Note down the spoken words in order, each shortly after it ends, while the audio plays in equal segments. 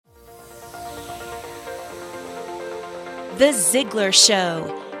The Ziglar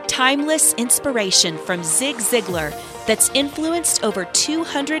Show. Timeless inspiration from Zig Ziglar that's influenced over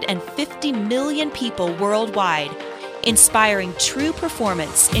 250 million people worldwide, inspiring true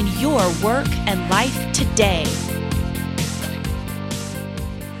performance in your work and life today.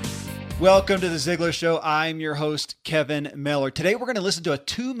 Welcome to The Ziglar Show. I'm your host, Kevin Miller. Today we're going to listen to a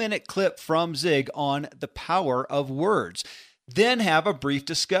 2-minute clip from Zig on the power of words. Then have a brief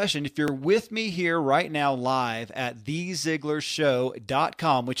discussion. If you're with me here right now live at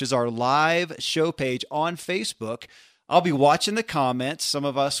theziglarshow.com, which is our live show page on Facebook, I'll be watching the comments. Some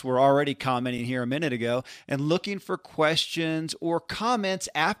of us were already commenting here a minute ago and looking for questions or comments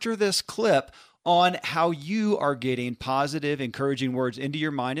after this clip on how you are getting positive, encouraging words into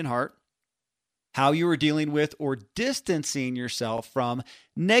your mind and heart, how you are dealing with or distancing yourself from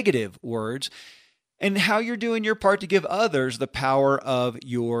negative words, and how you're doing your part to give others the power of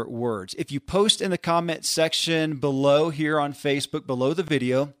your words. If you post in the comment section below here on Facebook, below the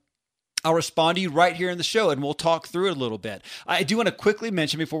video, I'll respond to you right here in the show, and we'll talk through it a little bit. I do want to quickly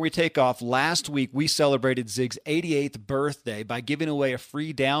mention before we take off, last week we celebrated Zig's 88th birthday by giving away a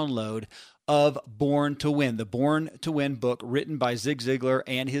free download of Born to Win, the Born to Win book written by Zig Ziglar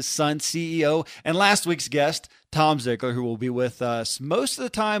and his son, CEO, and last week's guest, Tom Ziglar, who will be with us most of the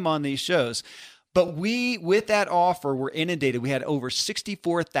time on these shows. But we, with that offer, were inundated. We had over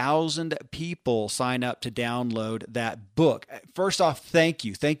 64,000 people sign up to download that book. First off, thank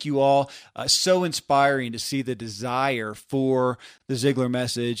you. Thank you all. So inspiring to see the desire for the Ziglar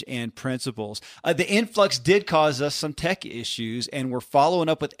message and principles. The influx did cause us some tech issues, and we're following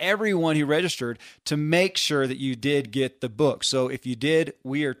up with everyone who registered to make sure that you did get the book. So if you did,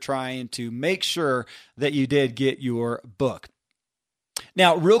 we are trying to make sure that you did get your book.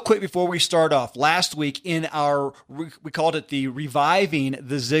 Now, real quick before we start off, last week we called it the Reviving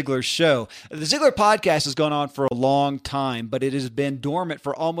the Ziglar Show. The Ziglar podcast has gone on for a long time, but it has been dormant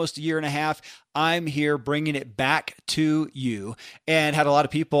for almost a year and a half. I'm here bringing it back to you, and had a lot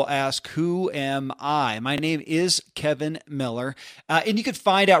of people ask, who am I? My name is Kevin Miller, and you can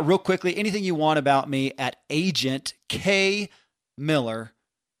find out real quickly anything you want about me at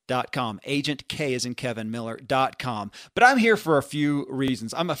agentkmiller.com. Agent K as in Kevin Miller.com. But I'm here for a few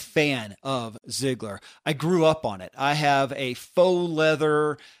reasons. I'm a fan of Ziglar. I grew up on it. I have a faux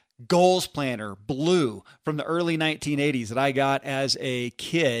leather goals planner, blue, from the early 1980s that I got as a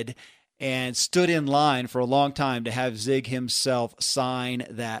kid and stood in line for a long time to have Zig himself sign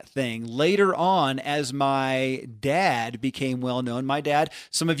that thing. Later on, as my dad became well known, my dad,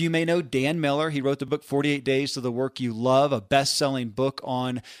 some of you may know Dan Miller. He wrote the book 48 Days to the Work You Love, a best-selling book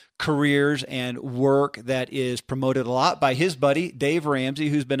on careers and work that is promoted a lot by his buddy, Dave Ramsey,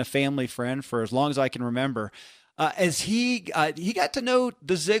 who's been a family friend for as long as I can remember. As he got to know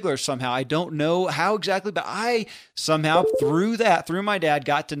the Ziglar somehow. I don't know how exactly, but I somehow through my dad,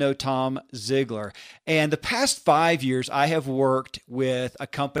 got to know Tom Ziglar. And the past 5 years, I have worked with a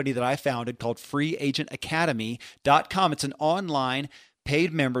company that I founded called freeagentacademy.com. It's an online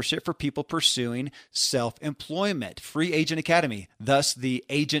paid membership for people pursuing self-employment. Free Agent Academy, thus the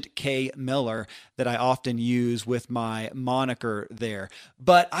Agent K Miller that I often use with my moniker there.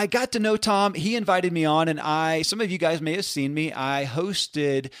 But I got to know Tom. He invited me on, and some of you guys may have seen me. I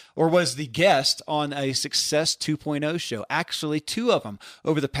hosted or was the guest on a Success 2.0 show, actually 2 of them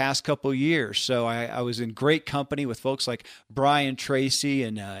over the past couple years. So I was in great company with folks like Brian Tracy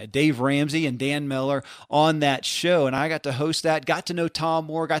and Dave Ramsey and Dan Miller on that show. And I got to host that, got to know Tom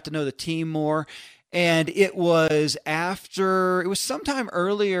more, got to know the team more. And it was sometime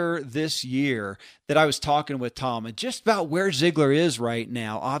earlier this year that I was talking with Tom and just about where Ziglar is right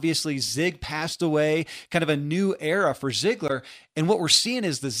now. Obviously, Zig passed away, kind of a new era for Ziglar. And what we're seeing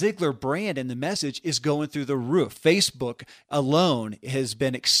is the Ziglar brand and the message is going through the roof. Facebook alone has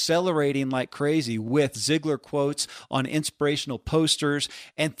been accelerating like crazy with Ziglar quotes on inspirational posters,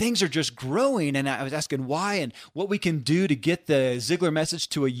 and things are just growing. And I was asking why and what we can do to get the Ziglar message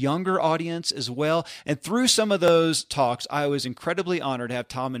to a younger audience as well. And through some of those talks, I was incredibly honored to have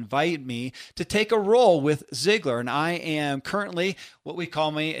Tom invite me to take a role with Ziglar. And I am currently what we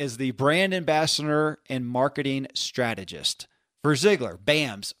call me as the brand ambassador and marketing strategist for Ziglar,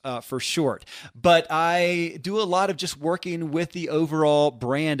 BAMS for short. But I do a lot of just working with the overall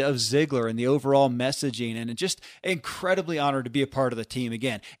brand of Ziglar and the overall messaging, and just incredibly honored to be a part of the team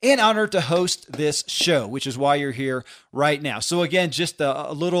again, and honored to host this show, which is why you're here right now. So again, just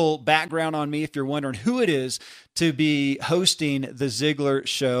a little background on me if you're wondering who it is to be hosting the Ziglar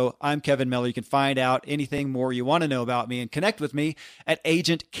Show. I'm Kevin Miller. You can find out anything more you want to know about me and connect with me at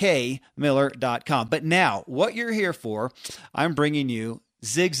agentkmiller.com. But now, what you're here for, I'm bringing you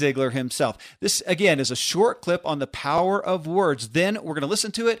Zig Ziglar himself. This, again, is a short clip on the power of words. Then we're going to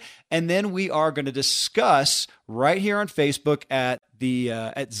listen to it, and then we are going to discuss right here on Facebook at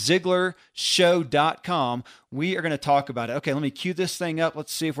ZiglarShow.com. We are going to talk about it. Okay, let me cue this thing up.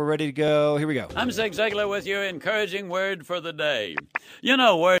 Let's see if we're ready to go. Here we go. I'm Zig Ziglar with your encouraging word for the day. You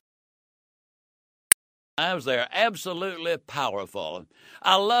know, words, they're absolutely powerful.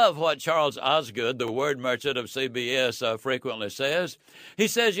 I love what Charles Osgood, the word merchant of CBS, frequently says. He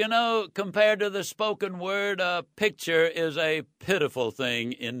says, you know, compared to the spoken word, a picture is a pitiful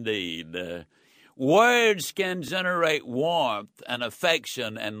thing indeed. Words can generate warmth and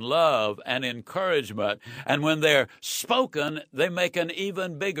affection and love and encouragement, and when they're spoken, they make an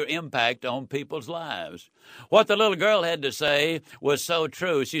even bigger impact on people's lives. What the little girl had to say was so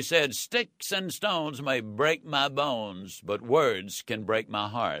true. She said, "Sticks and stones may break my bones, but words can break my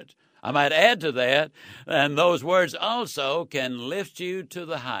heart." I might add to that, and those words also can lift you to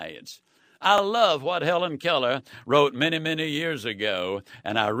the heights. I love what Helen Keller wrote many, many years ago,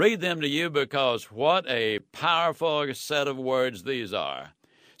 and I read them to you because what a powerful set of words these are.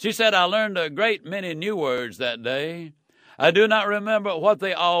 She said, "I learned a great many new words that day. I do not remember what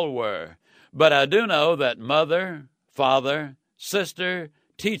they all were, but I do know that mother, father, sister,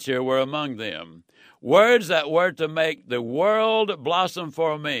 teacher were among them. Words that were to make the world blossom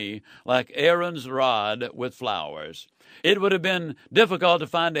for me like Aaron's rod with flowers. It would have been difficult to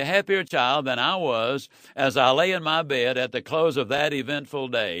find a happier child than I was as I lay in my bed at the close of that eventful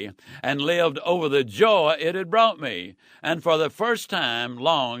day and lived over the joy it had brought me, and for the first time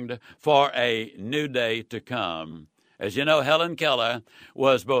longed for a new day to come." As you know, Helen Keller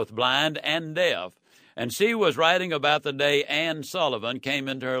was both blind and deaf, and she was writing about the day Anne Sullivan came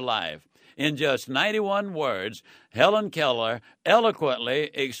into her life. In just 91 words, Helen Keller eloquently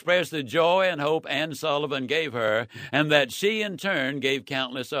expressed the joy and hope Anne Sullivan gave her, and that she in turn gave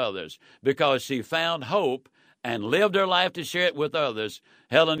countless others. Because she found hope and lived her life to share it with others,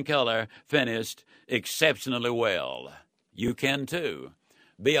 Helen Keller finished exceptionally well. You can too.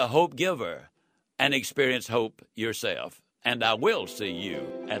 Be a hope giver and experience hope yourself. And I will see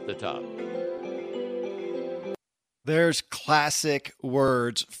you at the top. There's classic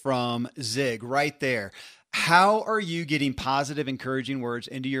words from Zig right there. How are you getting positive, encouraging words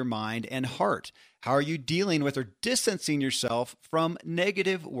into your mind and heart? How are you dealing with or distancing yourself from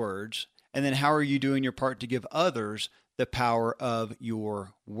negative words? And then how are you doing your part to give others the power of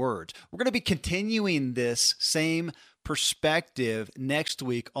your words? We're going to be continuing this same perspective next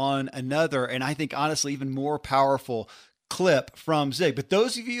week on another, and I think honestly even more powerful clip from Zig. But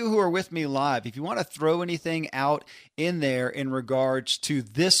those of you who are with me live, if you want to throw anything out in there in regards to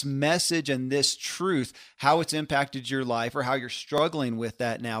this message and this truth, how it's impacted your life or how you're struggling with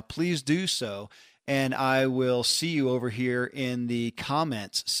that now, please do so. And I will see you over here in the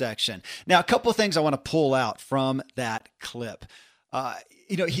comments section. Now, a couple of things I want to pull out from that clip.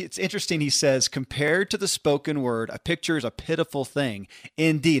 It's interesting. He says, compared to the spoken word, a picture is a pitiful thing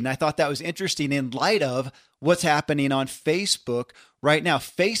indeed. And I thought that was interesting in light of what's happening on Facebook right now.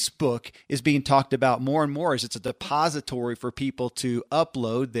 Facebook is being talked about more and more as it's a depository for people to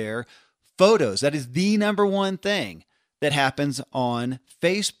upload their photos. That is the number one thing that happens on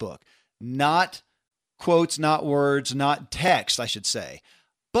Facebook. Not quotes, not words, not text, I should say.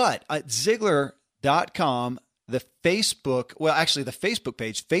 But at Ziglar.com, the Facebook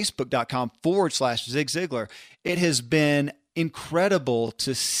page, facebook.com/Zig Ziglar, it has been incredible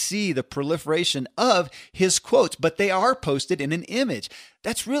to see the proliferation of his quotes, but they are posted in an image.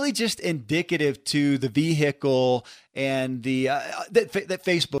 That's really just indicative to the vehicle and that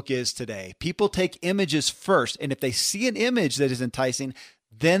Facebook is today. People take images first, and if they see an image that is enticing,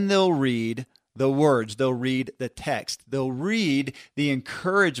 then they'll read the words, they'll read the text, they'll read the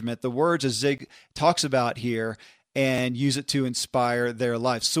encouragement, the words as Zig talks about here, and use it to inspire their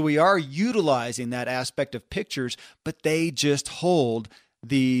lives. So we are utilizing that aspect of pictures, but they just hold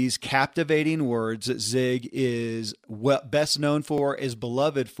these captivating words that Zig is best known for, is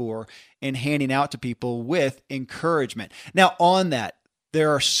beloved for, and handing out to people with encouragement. Now, on that,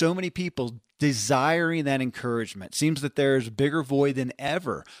 there are so many people desiring that encouragement. Seems that there's a bigger void than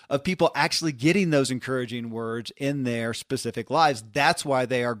ever of people actually getting those encouraging words in their specific lives. That's why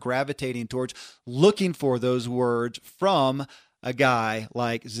they are gravitating towards looking for those words from a guy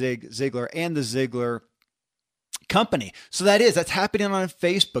like Zig Ziglar and the Ziglar Company. So that's happening on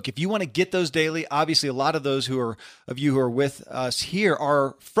Facebook. If you want to get those daily, obviously a lot of those of you who are with us here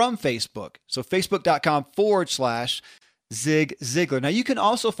are from Facebook. So facebook.com/Zig Ziglar. Now, you can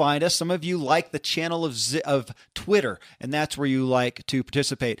also find us. Some of you like the channel of Twitter, and that's where you like to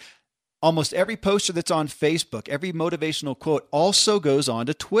participate. Almost every poster that's on Facebook, every motivational quote also goes on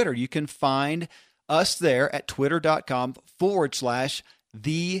to Twitter. You can find us there at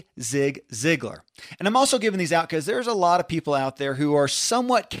twitter.com/the Zig Ziglar. And I'm also giving these out because there's a lot of people out there who are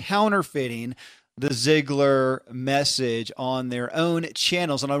somewhat counterfeiting the Ziglar message on their own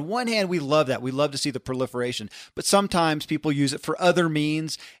channels. And on one hand, we love that. We love to see the proliferation. But sometimes people use it for other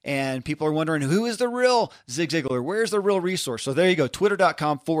means, and people are wondering, who is the real Zig Ziglar? Where's the real resource? So there you go,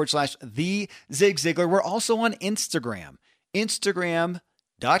 twitter.com/the Zig Ziglar. We're also on Instagram,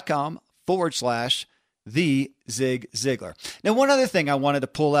 instagram.com/the Zig Ziglar. Now, one other thing I wanted to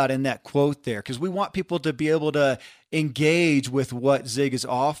pull out in that quote there, because we want people to be able to engage with what Zig is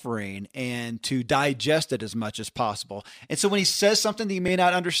offering and to digest it as much as possible. And so when he says something that you may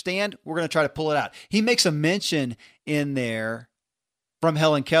not understand, we're going to try to pull it out. He makes a mention in there from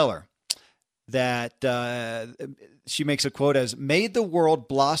Helen Keller that she makes a quote as, "Made the world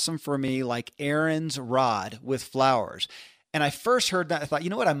blossom for me like Aaron's rod with flowers." And I first heard that, I thought, you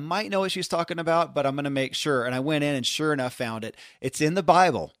know what, I might know what she's talking about, but I'm going to make sure. And I went in and sure enough found it. It's in the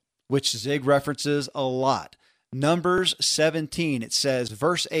Bible, which Zig references a lot. Numbers 17, it says,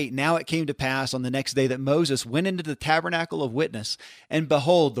 verse 8, "Now it came to pass on the next day that Moses went into the tabernacle of witness, and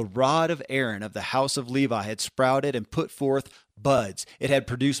behold, the rod of Aaron of the house of Levi had sprouted and put forth buds. It had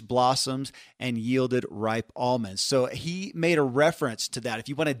produced blossoms and yielded ripe almonds." So he made a reference to that. If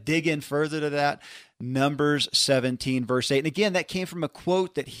you want to dig in further to that, Numbers 17, verse 8. And again, that came from a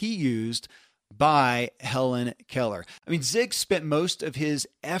quote that he used by Helen Keller. I mean, Zig spent most of his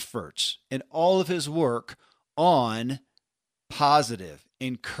efforts and all of his work on positive,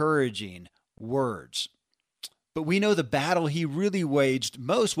 encouraging words. But we know the battle he really waged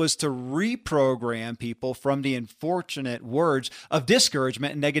most was to reprogram people from the unfortunate words of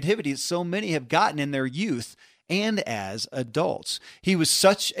discouragement and negativity that so many have gotten in their youth and as adults. He was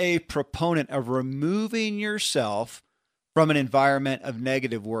such a proponent of removing yourself from an environment of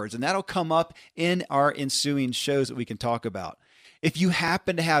negative words. And that'll come up in our ensuing shows that we can talk about. If you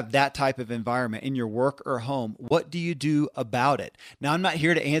happen to have that type of environment in your work or home, what do you do about it? Now, I'm not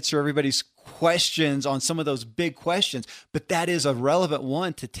here to answer everybody's questions on some of those big questions, but that is a relevant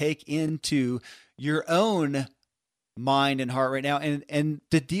one to take into your own mind and heart right now and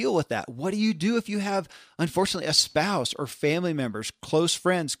to deal with that. What do you do if you have, unfortunately, a spouse or family members, close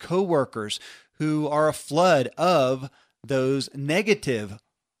friends, coworkers who are a flood of those negative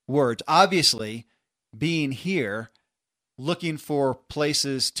words? Obviously, being here, looking for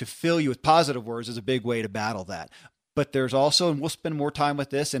places to fill you with positive words is a big way to battle that. But there's also, and we'll spend more time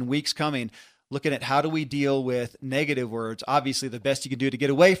with this in weeks coming, looking at how do we deal with negative words. Obviously, the best you can do to get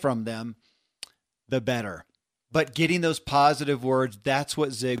away from them, the better. But getting those positive words, that's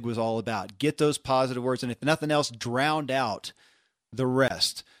what Zig was all about. Get those positive words, and if nothing else, drown out the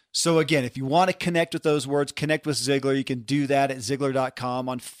rest. So again, if you want to connect with those words, connect with Ziglar. You can do that at Ziglar.com,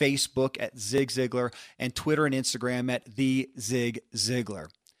 on Facebook at Zig Ziglar, and Twitter and Instagram at The Zig Ziglar.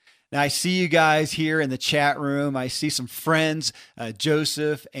 Now, I see you guys here in the chat room. I see some friends,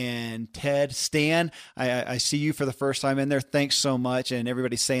 Joseph and Ted. Stan, I see you for the first time in there. Thanks so much. And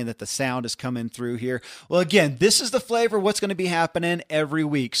everybody's saying that the sound is coming through here. Well, again, this is the flavor of what's going to be happening every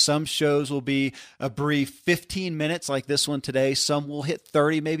week. Some shows will be a brief 15 minutes like this one today. Some will hit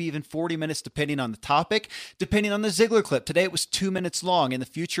 30, maybe even 40 minutes, depending on the topic, depending on the Ziglar clip. Today, it was 2 minutes long. In the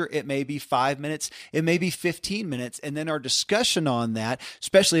future, it may be 5 minutes. It may be 15 minutes. And then our discussion on that,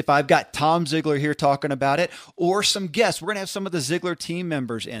 especially if I've got Tom Ziglar here talking about it, or some guests. We're going to have some of the Ziglar team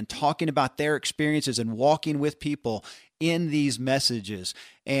members in talking about their experiences and walking with people in these messages.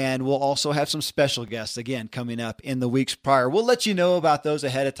 And we'll also have some special guests, again, coming up in the weeks prior. We'll let you know about those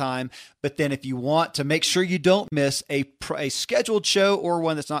ahead of time. But then if you want to make sure you don't miss a scheduled show or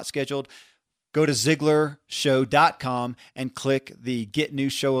one that's not scheduled, go to ZiglarShow.com and click the Get New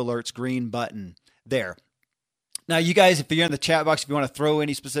Show Alerts green button there. Now, you guys, if you're in the chat box, if you want to throw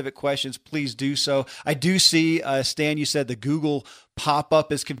any specific questions, please do so. I do see, Stan, you said the Google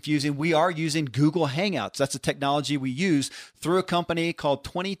pop-up is confusing. We are using Google Hangouts. That's a technology we use through a company called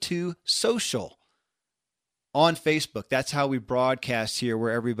 22 Social on Facebook. That's how we broadcast here,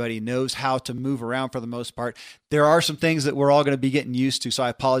 where everybody knows how to move around for the most part. There are some things that we're all going to be getting used to, so I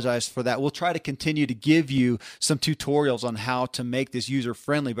apologize for that. We'll try to continue to give you some tutorials on how to make this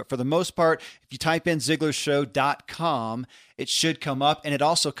user-friendly, but for the most part, if you type in ZiglarShow.com, it should come up, and it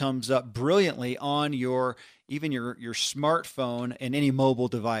also comes up brilliantly on your smartphone and any mobile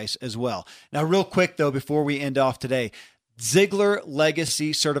device as well. Now, real quick, though, before we end off today, Ziglar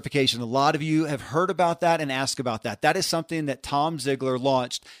Legacy Certification. A lot of you have heard about that and asked about that. That is something that Tom Ziglar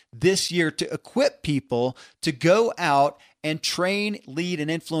launched this year to equip people to go out and train, lead, and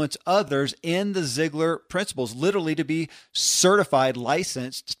influence others in the Ziglar principles, literally to be certified,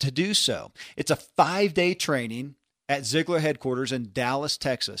 licensed to do so. It's a 5-day training at Ziglar headquarters in Dallas,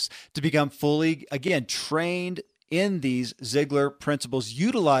 Texas, to become fully, again, trained in these Ziglar principles,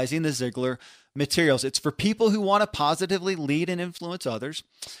 utilizing the Ziglar materials. It's for people who want to positively lead and influence others.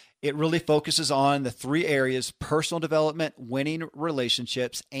 It really focuses on the 3 areas: personal development, winning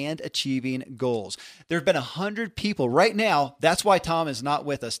relationships, and achieving goals. There have been 100 people right now. That's why Tom is not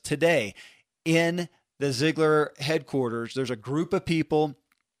with us today in the Ziglar headquarters. There's a group of people.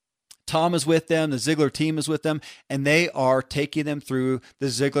 Tom is with them, the Ziglar team is with them, and they are taking them through the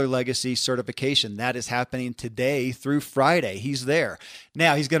Ziglar Legacy certification. That is happening today through Friday. He's there.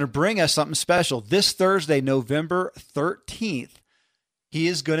 Now, he's going to bring us something special. This Thursday, November 13th, he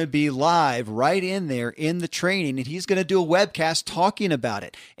is going to be live right in there in the training, and he's going to do a webcast talking about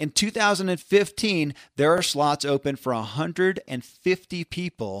it. In 2015, there are slots open for 150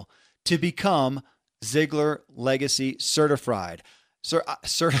 people to become Ziglar Legacy certified.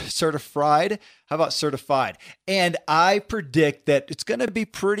 Certified? How about certified? And I predict that it's going to be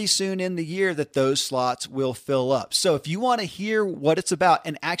pretty soon in the year that those slots will fill up. So if you want to hear what it's about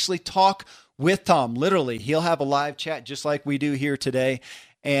and actually talk with Tom, literally, he'll have a live chat just like we do here today.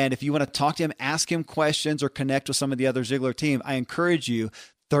 And if you want to talk to him, ask him questions, or connect with some of the other Ziglar team, I encourage you,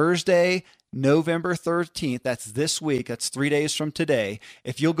 Thursday, November 13th, that's this week, that's 3 days from today,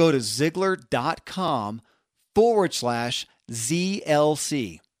 if you'll go to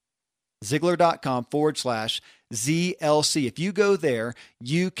Ziglar.com/ZLC, Ziglar.com/ZLC. If you go there,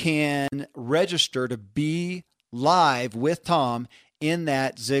 you can register to be live with Tom in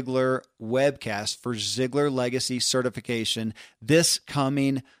that Ziglar webcast for Ziglar Legacy certification this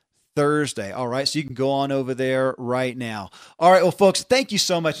coming Thursday. All right, so you can go on over there right now. All right, well, folks, thank you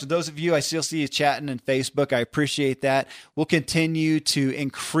so much. For those of you, I still see you chatting on Facebook. I appreciate that. We'll continue to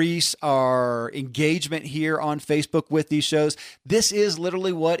increase our engagement here on Facebook with these shows. This is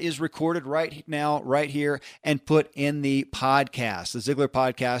literally what is recorded right now, right here, and put in the podcast, the Ziglar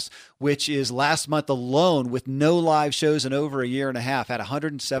podcast, which is last month alone with no live shows in over a year and a half, had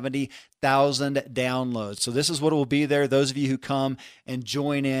 170,000 downloads. So this is what will be there. Those of you who come and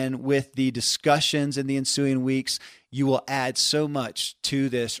join in with the discussions in the ensuing weeks, you will add so much to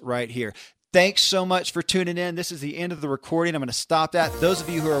this right here. Thanks so much for tuning in. This is the end of the recording. I'm going to stop that. Those of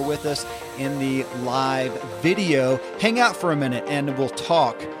you who are with us in the live video, hang out for a minute and we'll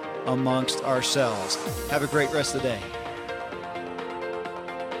talk amongst ourselves. Have a great rest of the day.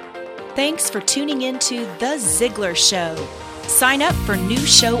 Thanks for tuning in to The Ziglar Show. Sign up for new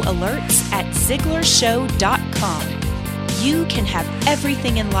show alerts at ZiglarShow.com. You can have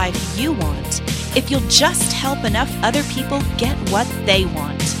everything in life you want if you'll just help enough other people get what they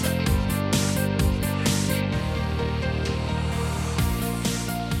want.